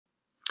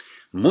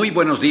Muy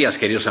buenos días,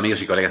 queridos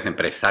amigos y colegas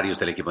empresarios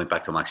del equipo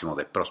Impacto Máximo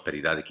de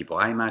Prosperidad,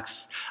 equipo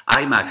IMAX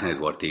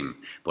Network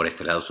Team. Por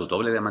este lado, su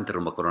doble diamante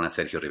rumbo corona,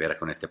 Sergio Rivera,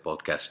 con este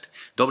podcast,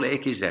 doble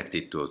X de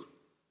actitud.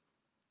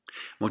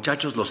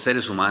 Muchachos, los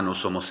seres humanos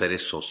somos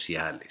seres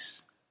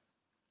sociales.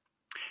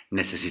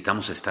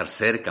 Necesitamos estar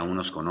cerca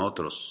unos con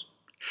otros.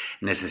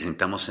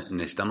 Necesitamos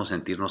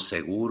sentirnos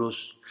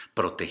seguros,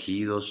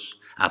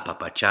 protegidos,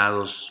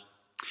 apapachados.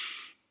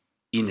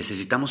 Y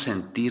necesitamos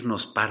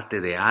sentirnos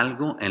parte de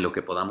algo en lo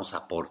que podamos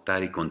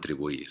aportar y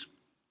contribuir.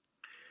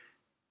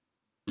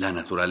 La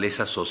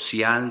naturaleza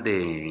social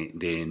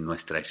de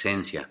nuestra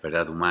esencia,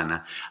 ¿verdad?,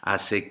 humana,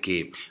 hace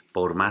que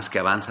por más que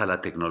avanza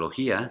la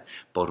tecnología,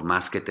 por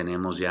más que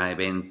tenemos ya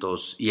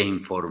eventos y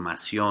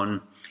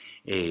información,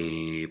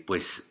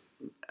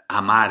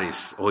 a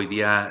mares. Hoy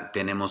día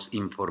tenemos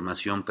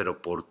información, pero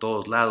por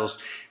todos lados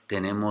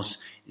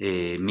tenemos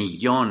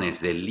millones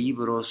de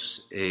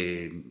libros,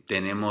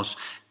 tenemos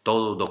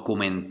todo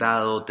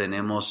documentado,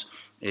 tenemos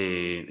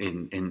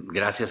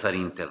gracias al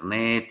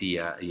internet y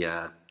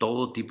a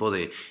todo tipo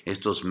de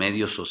estos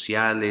medios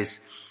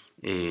sociales,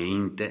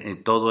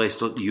 todo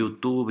esto,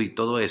 YouTube y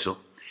todo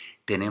eso,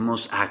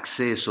 tenemos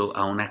acceso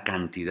a una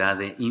cantidad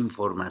de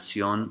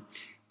información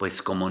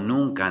pues como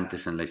nunca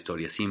antes en la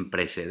historia, sin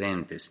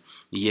precedentes.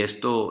 Y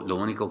esto lo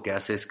único que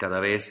hace es cada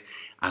vez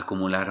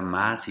acumular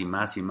más y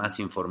más y más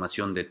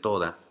información de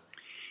toda.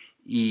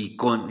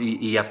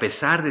 Y a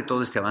pesar de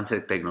todo este avance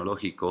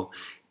tecnológico,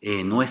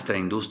 nuestra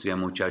industria,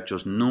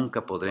 muchachos,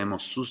 nunca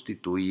podremos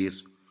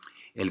sustituir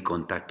el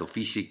contacto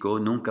físico,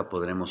 nunca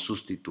podremos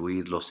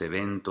sustituir los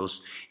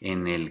eventos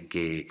en el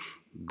que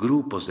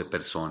grupos de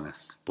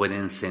personas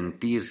pueden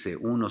sentirse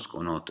unos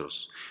con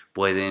otros,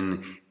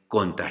 pueden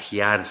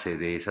contagiarse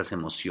de esas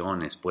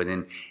emociones,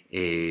 pueden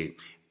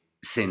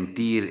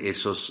sentir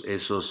esos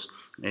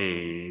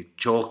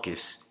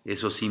choques,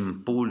 esos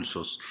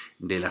impulsos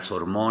de las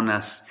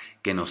hormonas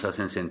que nos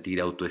hacen sentir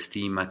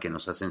autoestima, que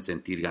nos hacen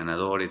sentir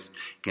ganadores,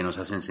 que nos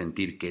hacen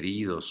sentir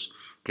queridos,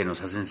 que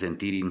nos hacen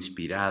sentir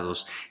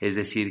inspirados. Es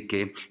decir,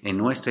 que en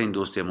nuestra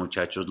industria,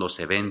 muchachos, los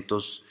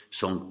eventos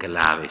son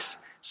claves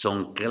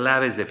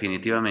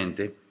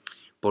definitivamente,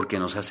 porque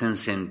nos hacen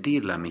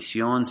sentir la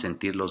misión,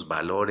 sentir los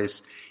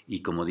valores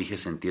y, como dije,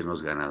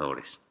 sentirnos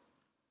ganadores.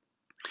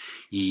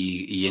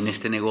 Y en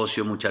este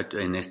negocio,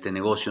 muchachos, en este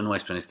negocio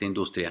nuestro, en esta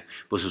industria,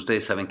 pues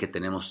ustedes saben que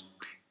tenemos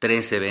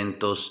 3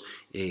 eventos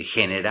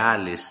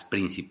generales,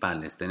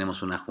 principales.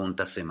 Tenemos una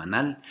junta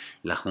semanal,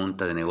 la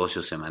Junta de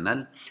Negocios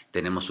semanal,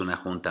 tenemos una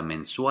junta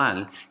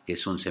mensual, que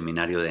es un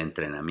seminario de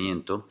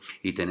entrenamiento,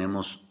 y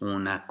tenemos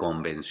una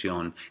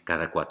convención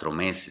cada 4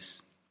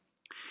 meses.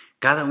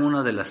 Cada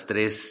uno de las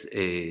 3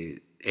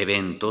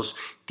 eventos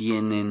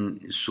tienen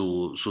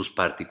sus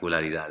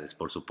particularidades,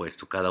 por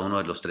supuesto. Cada uno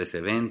de los 3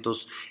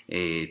 eventos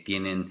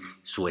tienen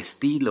su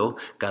estilo,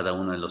 cada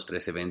uno de los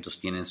 3 eventos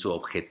tienen su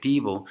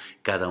objetivo,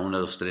 cada uno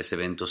de los 3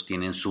 eventos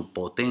tienen su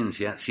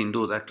potencia. Sin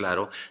duda,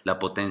 claro, la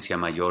potencia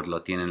mayor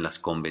la tienen las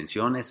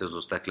convenciones, eso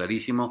está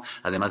clarísimo,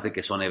 además de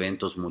que son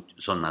eventos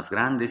son más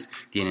grandes,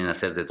 tienen a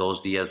ser de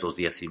 2 días, 2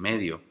 días y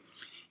medio.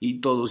 Y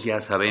todos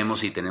ya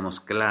sabemos y tenemos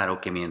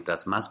claro que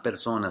mientras más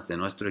personas de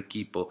nuestro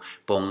equipo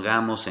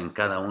pongamos en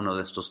cada uno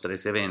de estos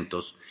 3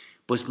 eventos,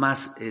 pues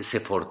más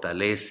se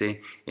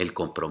fortalece el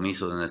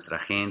compromiso de nuestra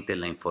gente,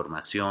 la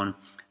información,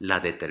 la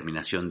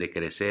determinación de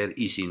crecer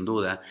y sin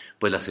duda,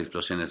 pues las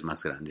explosiones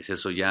más grandes.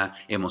 Eso ya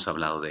hemos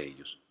hablado de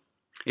ellos.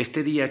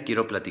 Este día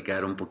quiero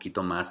platicar un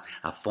poquito más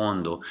a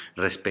fondo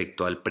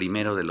respecto al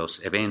primero de los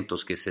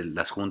eventos, que es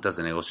las juntas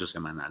de negocios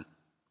semanal.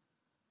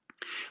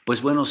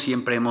 Pues bueno,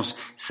 siempre hemos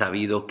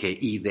sabido que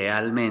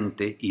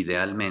idealmente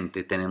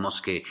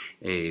tenemos que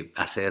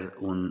hacer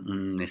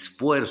un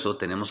esfuerzo,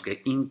 tenemos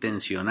que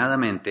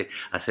intencionadamente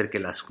hacer que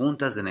las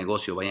juntas de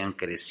negocio vayan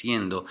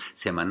creciendo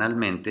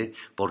semanalmente,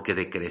 porque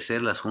de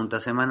crecer las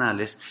juntas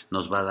semanales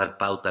nos va a dar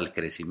pauta al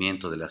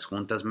crecimiento de las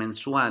juntas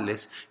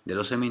mensuales, de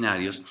los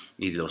seminarios,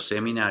 y los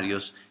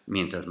seminarios,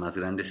 mientras más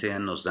grandes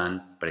sean, nos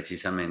dan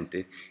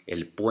precisamente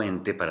el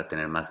puente para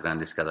tener más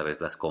grandes cada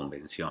vez las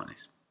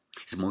convenciones.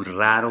 Es muy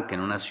raro que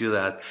en una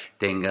ciudad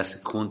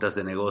tengas juntas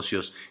de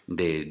negocios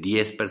de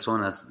 10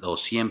 personas o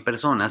 100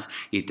 personas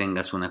y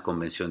tengas una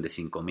convención de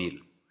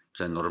 5,000. O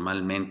sea,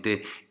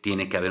 normalmente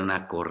tiene que haber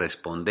una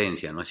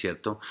correspondencia, ¿no es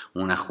cierto?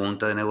 Una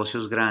junta de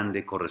negocios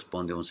grande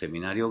corresponde a un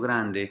seminario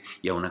grande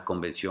y a una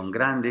convención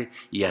grande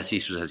y así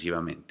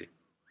sucesivamente.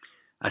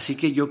 Así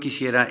que yo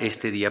quisiera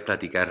este día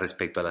platicar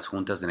respecto a las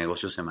juntas de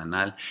negocio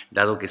semanal,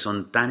 dado que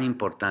son tan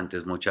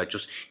importantes,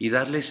 muchachos, y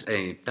darles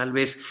tal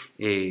vez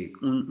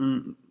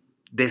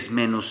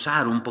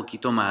desmenuzar un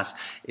poquito más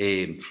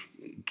en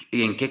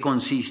qué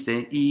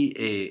consiste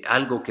y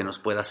algo que nos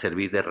pueda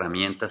servir de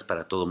herramientas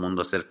para todo el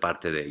mundo hacer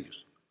parte de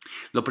ellos.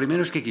 Lo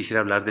primero es que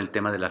quisiera hablar del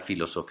tema de la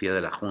filosofía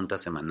de la junta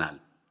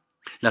semanal.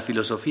 La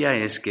filosofía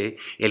es que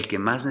el que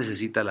más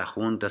necesita la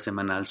junta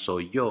semanal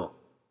soy yo.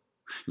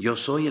 Yo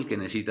soy el que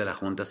necesita la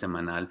junta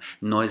semanal,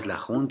 no es la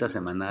junta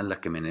semanal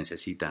la que me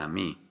necesita a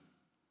mí.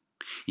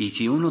 Y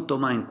si uno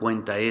toma en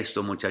cuenta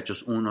esto,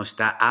 muchachos, uno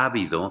está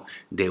ávido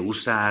de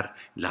usar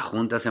la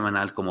junta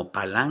semanal como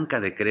palanca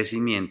de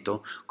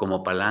crecimiento,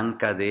 como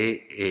palanca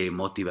de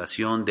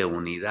motivación, de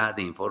unidad,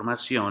 de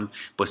información,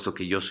 puesto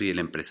que yo soy el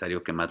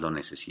empresario que más lo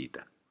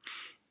necesita.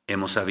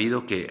 Hemos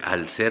sabido que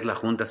al ser la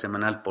junta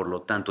semanal, por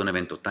lo tanto, un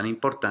evento tan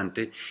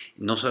importante,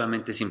 no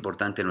solamente es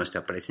importante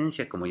nuestra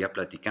presencia, como ya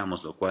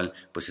platicamos, lo cual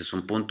pues es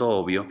un punto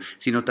obvio,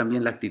 sino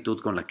también la actitud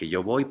con la que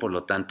yo voy, por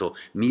lo tanto,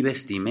 mi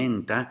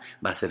vestimenta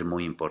va a ser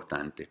muy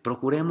importante.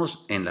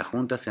 Procuremos en la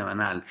junta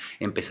semanal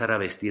empezar a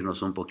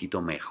vestirnos un poquito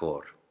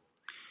mejor.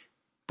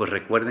 Pues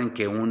recuerden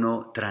que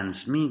uno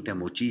transmite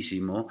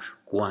muchísimo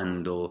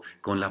cuando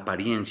con la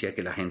apariencia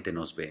que la gente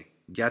nos ve.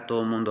 Ya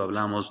todo el mundo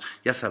hablamos,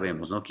 ya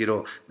sabemos, no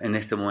quiero en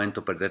este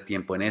momento perder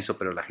tiempo en eso,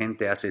 pero la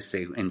gente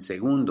en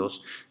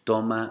segundos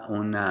toma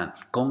una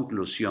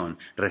conclusión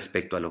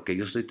respecto a lo que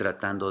yo estoy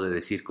tratando de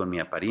decir con mi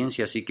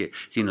apariencia, así que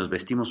si nos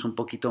vestimos un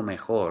poquito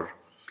mejor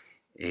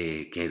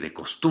que de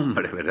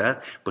costumbre,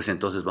 ¿verdad? Pues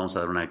entonces vamos a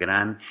dar un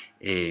gran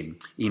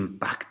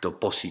impacto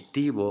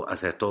positivo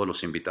hacia todos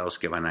los invitados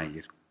que van a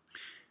ir.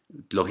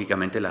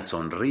 Lógicamente la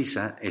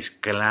sonrisa es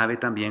clave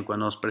también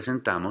cuando nos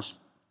presentamos.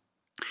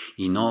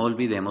 Y no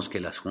olvidemos que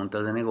las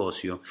juntas de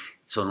negocio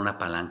son una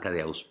palanca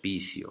de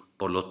auspicio.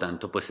 Por lo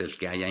tanto, pues el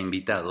que haya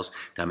invitados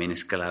también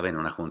es clave en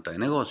una junta de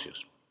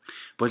negocios.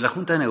 Pues la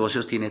junta de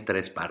negocios tiene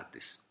 3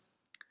 partes.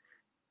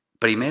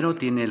 Primero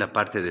tiene la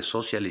parte de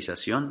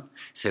socialización,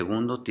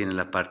 segundo tiene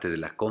la parte de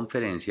la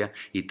conferencia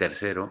y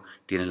tercero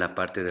tiene la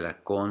parte de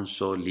la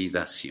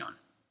consolidación.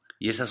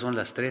 Y esas son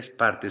las 3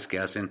 partes que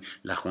hacen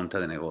la junta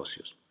de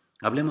negocios.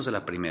 Hablemos de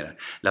la primera,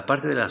 la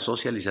parte de la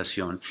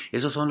socialización.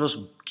 Esos son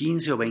los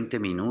 15 o 20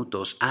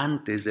 minutos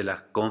antes de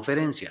la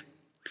conferencia.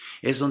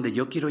 Es donde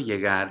yo quiero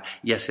llegar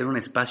y hacer un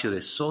espacio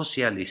de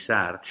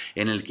socializar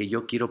en el que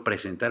yo quiero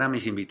presentar a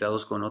mis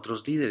invitados con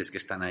otros líderes que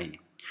están ahí,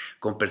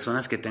 con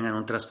personas que tengan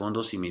un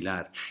trasfondo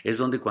similar. Es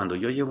donde cuando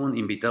yo llevo un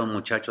invitado, un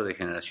muchacho de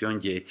generación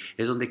Y,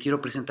 es donde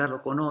quiero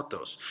presentarlo con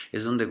otros.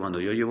 Es donde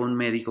cuando yo llevo un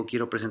médico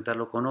quiero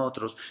presentarlo con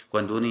otros,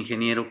 cuando un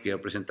ingeniero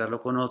quiero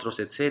presentarlo con otros,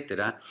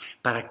 etcétera,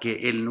 para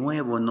que el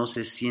nuevo no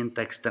se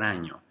sienta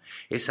extraño.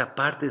 Esa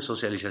parte de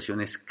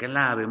socialización es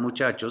clave,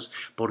 muchachos,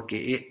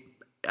 porque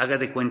haga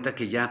de cuenta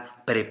que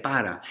ya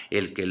prepara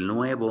el que el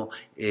nuevo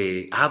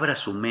abra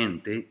su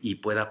mente y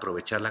pueda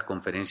aprovechar la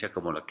conferencia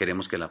como la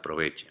queremos que la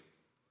aproveche.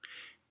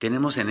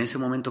 Tenemos en ese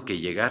momento que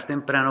llegar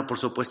temprano, por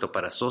supuesto,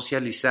 para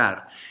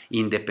socializar,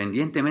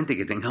 independientemente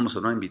que tengamos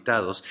o no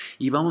invitados,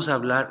 y vamos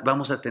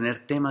a tener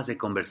temas de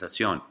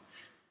conversación.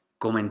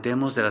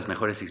 Comentemos de las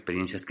mejores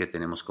experiencias que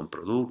tenemos con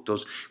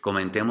productos,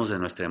 comentemos de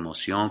nuestra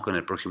emoción con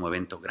el próximo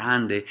evento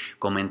grande,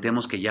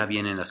 comentemos que ya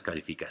vienen las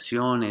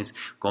calificaciones,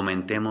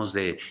 comentemos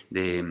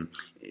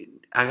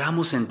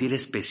hagamos sentir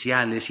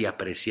especiales y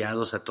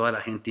apreciados a toda la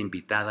gente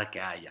invitada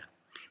que haya.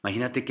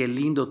 Imagínate qué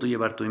lindo tú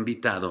llevar tu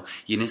invitado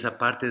y en esa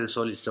parte de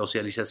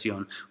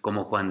socialización,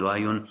 como cuando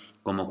hay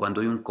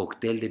un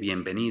cóctel de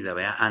bienvenida,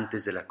 ¿verdad?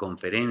 Antes de la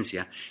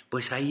conferencia,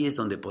 pues ahí es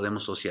donde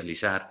podemos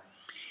socializar.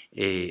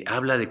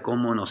 Habla de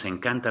cómo nos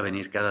encanta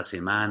venir cada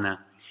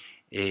semana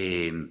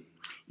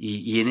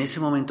y en ese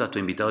momento a tu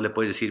invitado le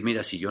puedes decir,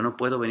 mira, si yo no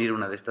puedo venir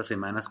una de estas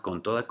semanas,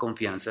 con toda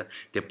confianza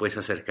te puedes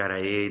acercar a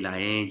él, a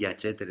ella,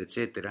 etcétera,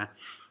 etcétera.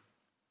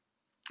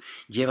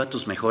 Lleva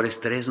tus mejores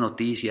 3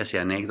 noticias y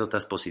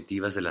anécdotas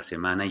positivas de la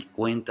semana y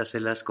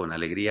cuéntaselas con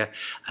alegría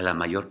a la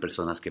mayor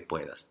personas que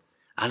puedas.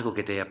 Algo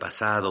que te haya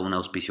pasado, un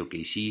auspicio que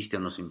hiciste,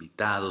 unos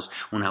invitados,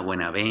 una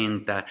buena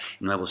venta,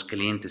 nuevos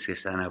clientes que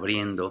están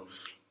abriendo.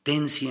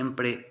 Ten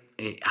siempre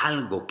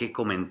algo que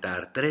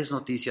comentar, 3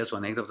 noticias o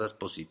anécdotas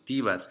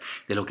positivas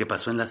de lo que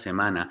pasó en la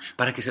semana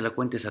para que se la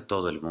cuentes a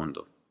todo el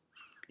mundo.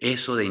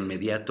 Eso de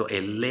inmediato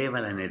eleva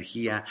la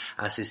energía,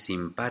 hace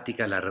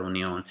simpática la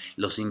reunión,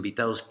 los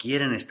invitados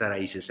quieren estar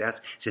ahí,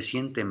 se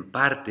sienten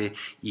parte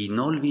y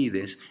no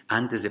olvides,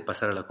 antes de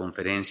pasar a la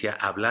conferencia,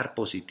 hablar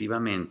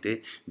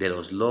positivamente de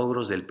los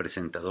logros del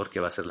presentador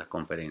que va a hacer la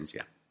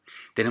conferencia.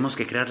 Tenemos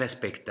que crear la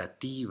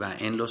expectativa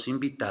en los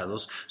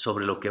invitados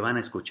sobre lo que van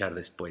a escuchar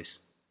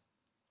después.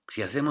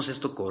 Si hacemos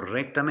esto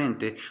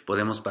correctamente,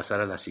 podemos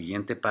pasar a la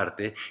siguiente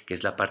parte, que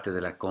es la parte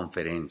de la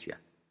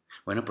conferencia.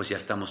 Bueno, pues ya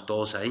estamos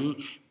todos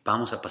ahí,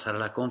 vamos a pasar a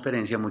la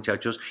conferencia,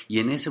 muchachos, y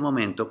en ese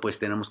momento pues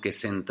tenemos que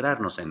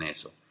centrarnos en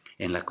eso,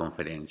 en la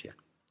conferencia.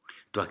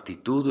 Tu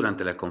actitud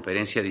durante la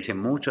conferencia dice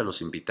mucho a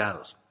los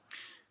invitados.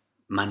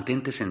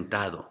 Mantente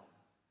sentado,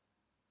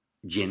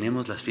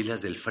 llenemos las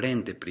filas del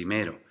frente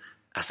primero,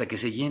 hasta que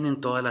se llenen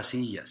todas las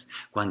sillas.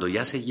 Cuando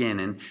ya se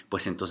llenen,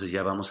 pues entonces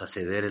ya vamos a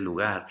ceder el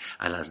lugar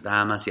a las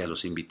damas y a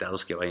los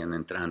invitados que vayan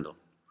entrando.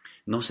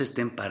 No se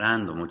estén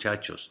parando,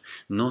 muchachos.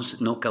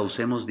 No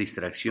causemos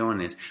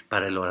distracciones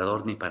para el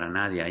orador ni para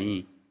nadie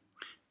ahí.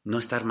 No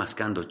estar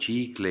mascando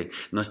chicle,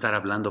 no estar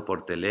hablando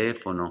por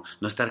teléfono,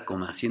 no estar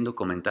haciendo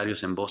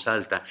comentarios en voz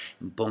alta.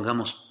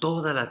 Pongamos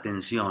toda la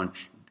atención,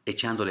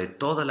 echándole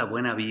toda la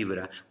buena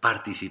vibra,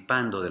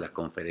 participando de la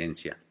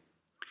conferencia.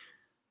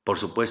 Por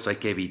supuesto, hay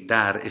que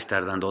evitar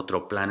estar dando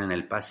otro plan en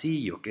el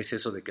pasillo. ¿Qué es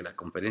eso de que la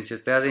conferencia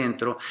esté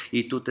adentro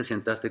y tú te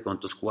sentaste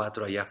con tus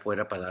 4 allá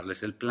afuera para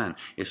darles el plan?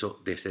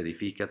 Eso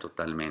desedifica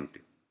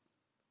totalmente.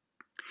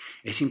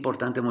 Es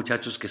importante,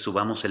 muchachos, que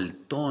subamos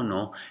el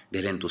tono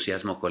del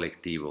entusiasmo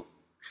colectivo.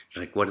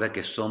 Recuerda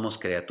que somos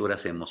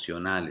criaturas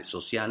emocionales,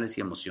 sociales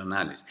y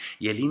emocionales,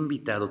 y el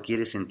invitado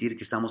quiere sentir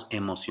que estamos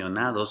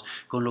emocionados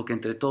con lo que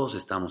entre todos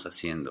estamos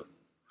haciendo.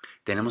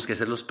 Tenemos que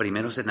ser los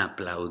primeros en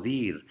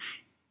aplaudir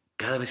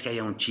cada vez que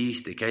haya un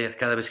chiste,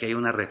 cada vez que haya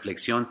una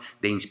reflexión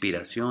de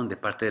inspiración de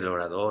parte del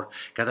orador,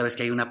 cada vez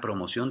que haya una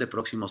promoción de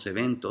próximos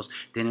eventos,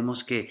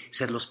 tenemos que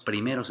ser los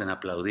primeros en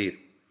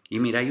aplaudir. Y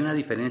mira, hay una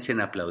diferencia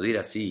en aplaudir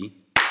así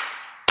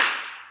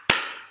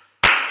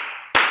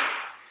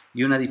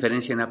y una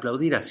diferencia en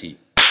aplaudir así.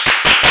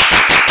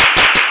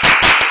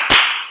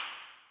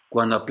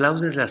 Cuando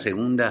aplaudes la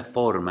segunda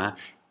forma,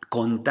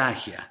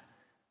 contagia.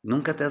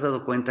 ¿Nunca te has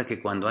dado cuenta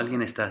que cuando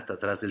alguien está hasta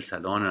atrás del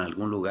salón en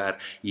algún lugar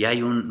y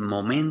hay un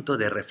momento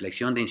de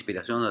reflexión, de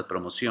inspiración o de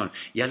promoción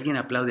y alguien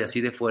aplaude así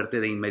de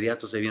fuerte, de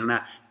inmediato se viene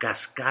una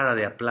cascada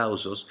de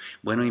aplausos?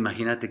 Bueno,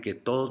 imagínate que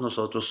todos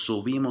nosotros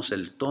subimos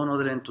el tono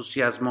del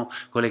entusiasmo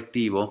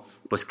colectivo,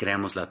 pues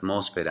creamos la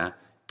atmósfera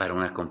para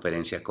una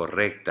conferencia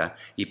correcta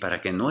y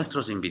para que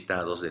nuestros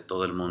invitados de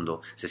todo el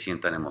mundo se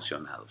sientan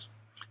emocionados.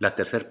 La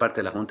tercera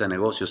parte de la Junta de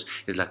Negocios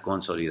es la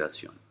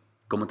consolidación.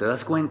 Como te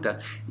das cuenta,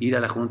 ir a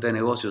la Junta de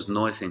Negocios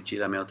no es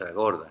enchilame otra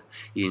gorda.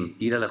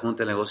 Ir a la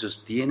Junta de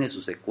Negocios tiene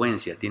su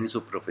secuencia, tiene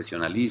su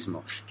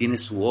profesionalismo, tiene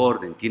su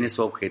orden, tiene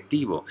su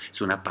objetivo.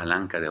 Es una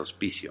palanca de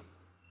auspicio.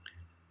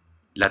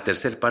 La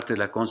tercera parte es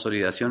la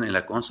consolidación. En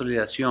la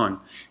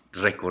consolidación,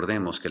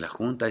 recordemos que la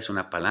Junta es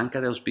una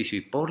palanca de auspicio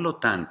y por lo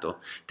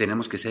tanto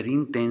tenemos que ser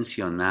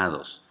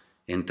intencionados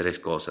en 3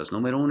 cosas.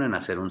 Número 1, en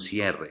hacer un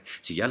cierre.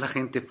 Si ya la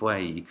gente fue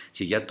ahí,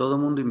 si ya todo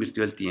el mundo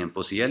invirtió el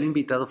tiempo, si ya el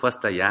invitado fue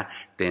hasta allá,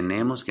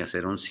 tenemos que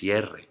hacer un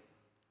cierre.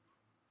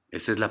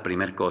 Esa es la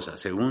primera cosa.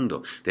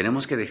 Segundo,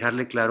 tenemos que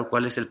dejarle claro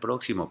cuál es el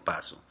próximo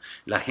paso.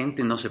 La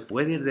gente no se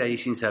puede ir de ahí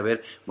sin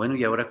saber, bueno,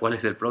 ¿y ahora cuál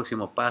es el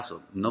próximo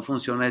paso? No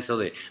funciona eso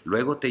de,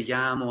 luego te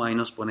llamo, ahí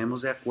nos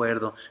ponemos de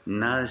acuerdo,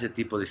 nada de ese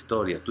tipo de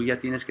historia. Tú ya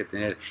tienes que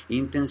tener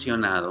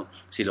intencionado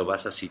si lo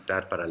vas a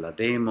citar para la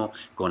demo,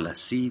 con la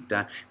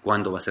cita,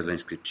 cuándo va a ser la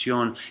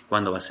inscripción,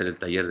 cuándo va a ser el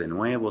taller de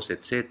nuevos,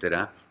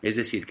 etcétera. Es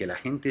decir, que la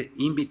gente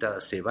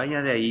invitada se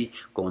vaya de ahí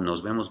con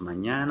nos vemos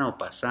mañana o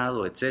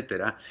pasado,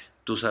 etcétera.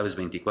 Tú sabes,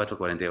 24,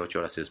 48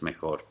 horas es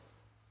mejor.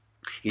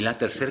 Y la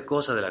tercera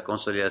cosa de la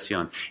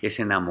consolidación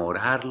es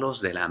enamorarlos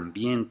del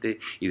ambiente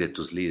y de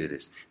tus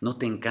líderes. No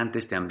te encanta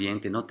este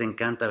ambiente, no te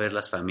encanta ver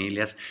las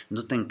familias,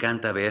 no te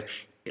encanta ver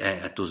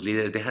a tus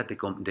líderes.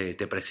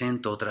 Te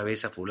presento otra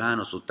vez a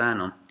fulano,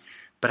 sutano.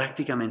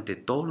 Prácticamente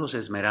todos los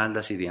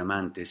esmeraldas y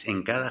diamantes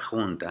en cada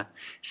junta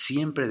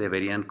siempre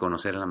deberían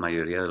conocer a la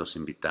mayoría de los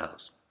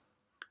invitados.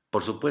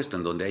 Por supuesto,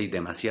 en donde hay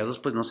demasiados,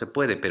 pues no se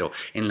puede, pero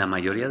en la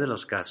mayoría de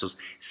los casos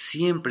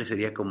siempre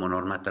sería como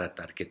norma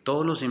tratar que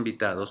todos los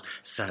invitados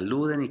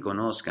saluden y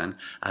conozcan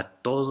a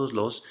todos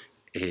los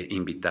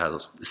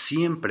invitados.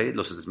 Siempre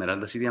los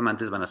esmeraldas y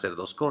diamantes van a hacer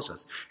 2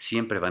 cosas.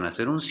 Siempre van a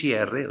hacer un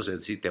cierre, o sea,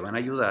 sí te van a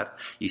ayudar,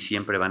 y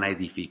siempre van a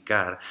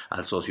edificar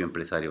al socio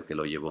empresario que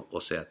lo llevó,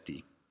 o sea, a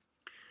ti.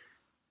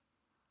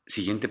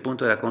 Siguiente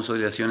punto de la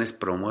consolidación es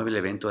promueve el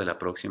evento de la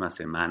próxima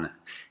semana.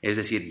 Es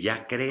decir,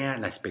 ya crea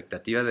la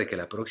expectativa de que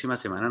la próxima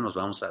semana nos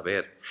vamos a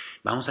ver.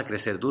 Vamos a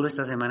crecer duro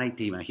esta semana y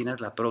te imaginas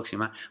la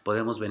próxima,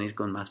 podemos venir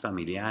con más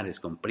familiares,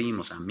 con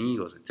primos,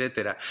 amigos,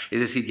 etc.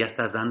 Es decir, ya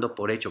estás dando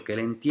por hecho que él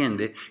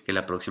entiende que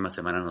la próxima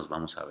semana nos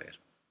vamos a ver.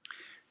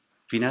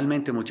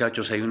 Finalmente,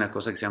 muchachos, hay una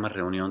cosa que se llama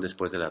reunión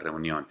después de la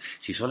reunión.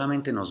 Si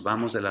solamente nos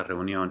vamos de la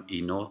reunión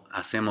y no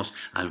hacemos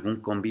algún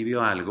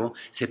convivio o algo,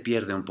 se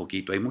pierde un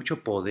poquito. Hay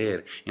mucho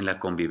poder en la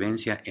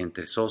convivencia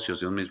entre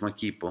socios de un mismo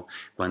equipo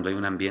cuando hay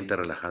un ambiente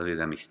relajado y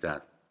de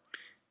amistad.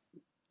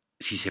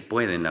 Si se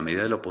puede, en la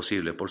medida de lo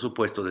posible, por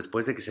supuesto,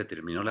 después de que se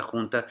terminó la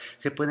junta,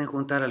 se pueden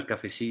juntar al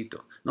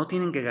cafecito. No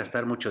tienen que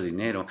gastar mucho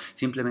dinero,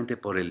 simplemente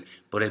por el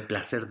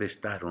placer de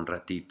estar un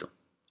ratito.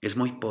 Es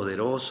muy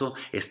poderoso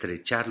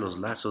estrechar los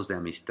lazos de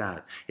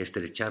amistad,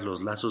 estrechar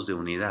los lazos de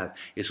unidad.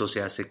 Eso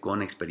se hace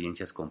con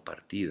experiencias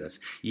compartidas.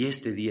 Y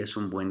este día es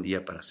un buen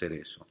día para hacer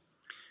eso.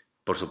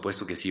 Por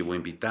supuesto que si hubo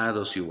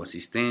invitados, si hubo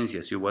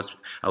asistencia, si hubo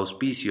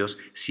auspicios,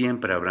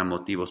 siempre habrá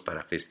motivos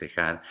para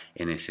festejar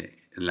en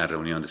la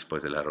reunión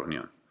después de la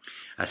reunión.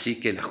 Así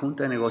que la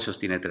Junta de Negocios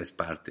tiene 3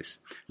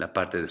 partes. La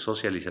parte de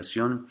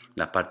socialización,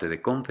 la parte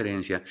de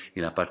conferencia y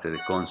la parte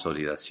de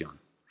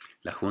consolidación.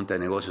 La Junta de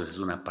Negocios es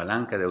una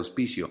palanca de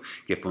auspicio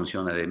que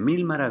funciona de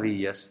 1000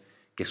 maravillas,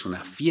 que es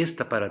una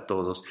fiesta para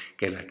todos,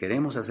 que la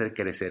queremos hacer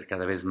crecer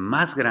cada vez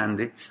más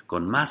grande,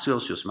 con más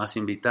socios, más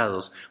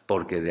invitados,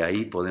 porque de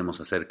ahí podemos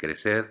hacer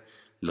crecer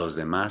los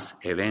demás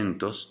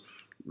eventos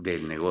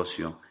del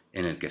negocio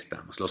en el que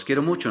estamos. Los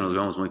quiero mucho, nos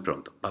vemos muy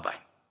pronto. Bye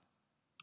bye.